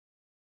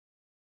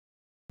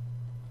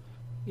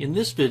In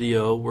this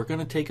video, we're going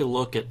to take a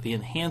look at the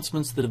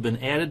enhancements that have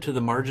been added to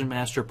the Margin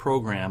Master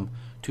program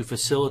to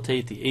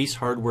facilitate the Ace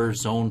Hardware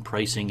zone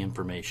pricing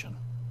information.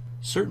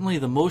 Certainly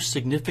the most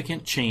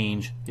significant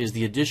change is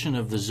the addition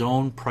of the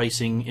zone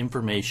pricing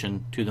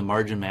information to the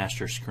Margin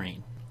Master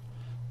screen.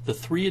 The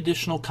 3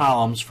 additional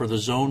columns for the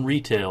zone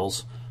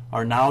retails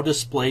are now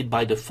displayed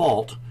by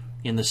default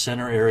in the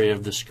center area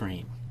of the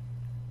screen.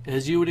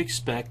 As you would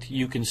expect,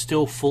 you can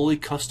still fully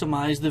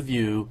customize the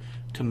view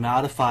to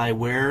modify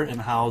where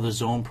and how the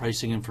zone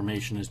pricing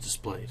information is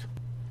displayed.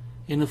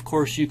 And of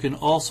course, you can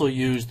also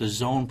use the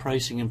zone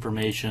pricing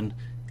information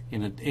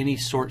in any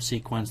sort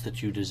sequence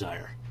that you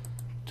desire.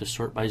 To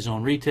sort by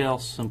zone retail,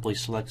 simply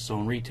select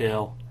zone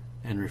retail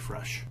and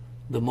refresh.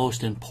 The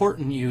most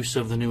important use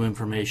of the new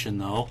information,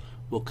 though,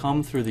 will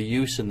come through the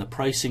use in the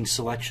pricing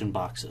selection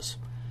boxes.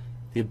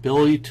 The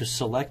ability to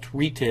select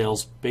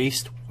retails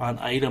based on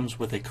items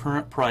with a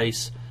current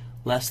price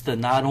less than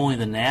not only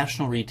the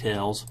national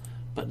retails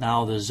but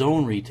now the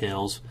zone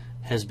retails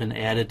has been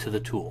added to the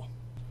tool.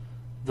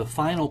 The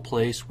final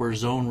place where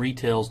zone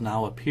retails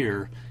now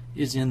appear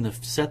is in the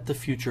Set the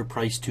Future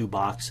Price To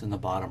box in the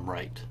bottom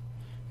right.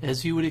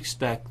 As you would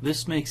expect,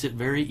 this makes it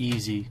very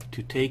easy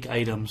to take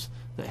items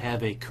that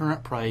have a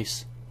current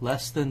price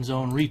less than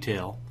zone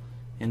retail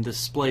and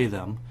display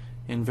them,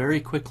 and very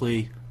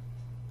quickly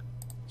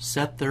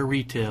set their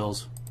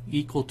retails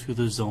equal to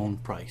the zone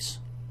price.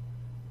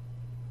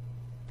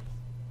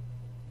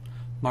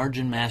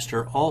 Margin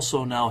Master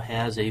also now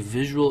has a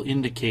visual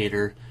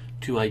indicator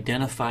to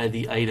identify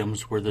the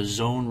items where the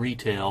zone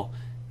retail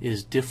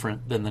is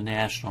different than the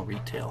national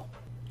retail.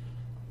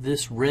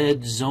 This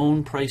red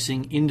zone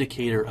pricing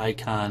indicator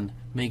icon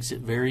makes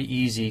it very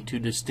easy to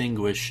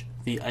distinguish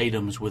the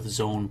items with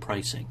zone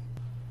pricing.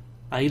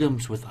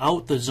 Items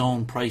without the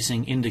zone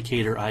pricing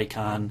indicator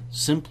icon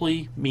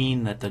simply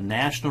mean that the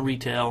national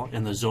retail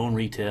and the zone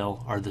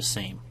retail are the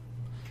same.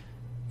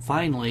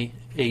 Finally,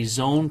 a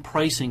zone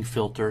pricing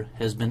filter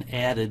has been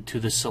added to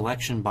the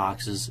selection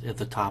boxes at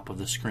the top of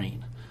the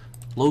screen.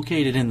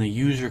 Located in the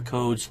User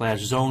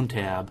Code/Zone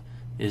tab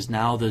is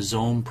now the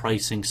Zone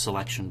Pricing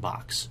selection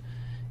box.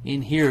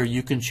 In here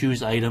you can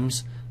choose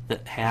items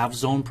that have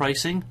zone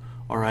pricing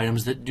or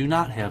items that do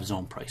not have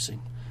zone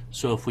pricing.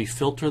 So if we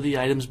filter the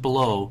items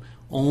below,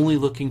 only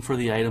looking for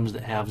the items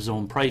that have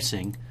zone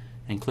pricing,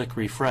 and click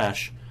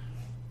refresh,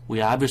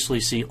 we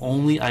obviously see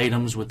only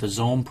items with the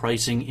zone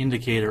pricing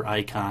indicator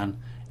icon,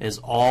 as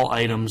all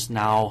items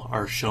now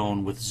are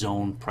shown with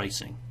zone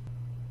pricing.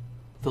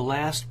 The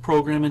last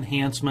program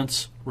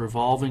enhancements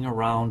revolving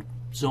around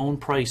zone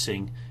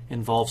pricing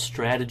involve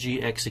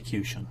strategy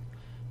execution.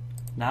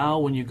 Now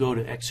when you go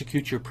to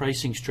execute your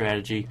pricing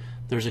strategy,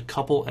 there's a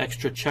couple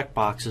extra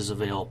checkboxes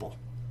available.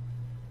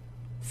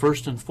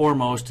 First and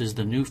foremost is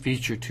the new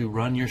feature to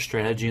run your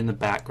strategy in the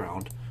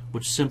background,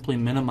 which simply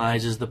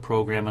minimizes the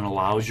program and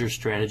allows your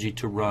strategy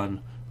to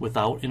run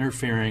without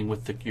interfering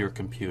with your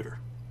computer.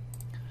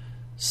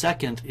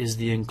 Second is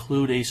the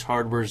Include Ace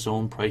Hardware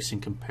Zone Pricing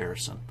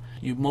Comparison.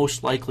 You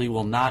most likely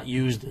will not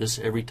use this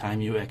every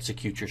time you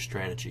execute your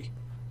strategy.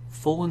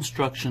 Full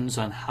instructions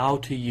on how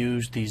to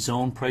use the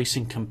Zone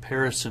Pricing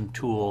Comparison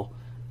tool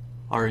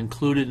are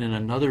included in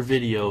another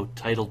video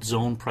titled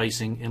Zone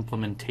Pricing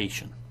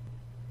Implementation.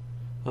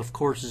 Of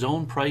course,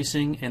 zone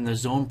pricing and the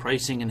zone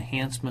pricing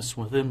enhancements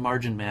within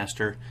Margin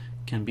Master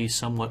can be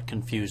somewhat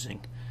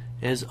confusing.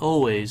 As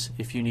always,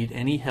 if you need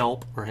any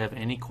help or have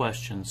any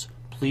questions,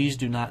 please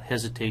do not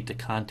hesitate to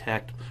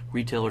contact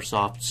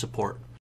RetailerSoft support.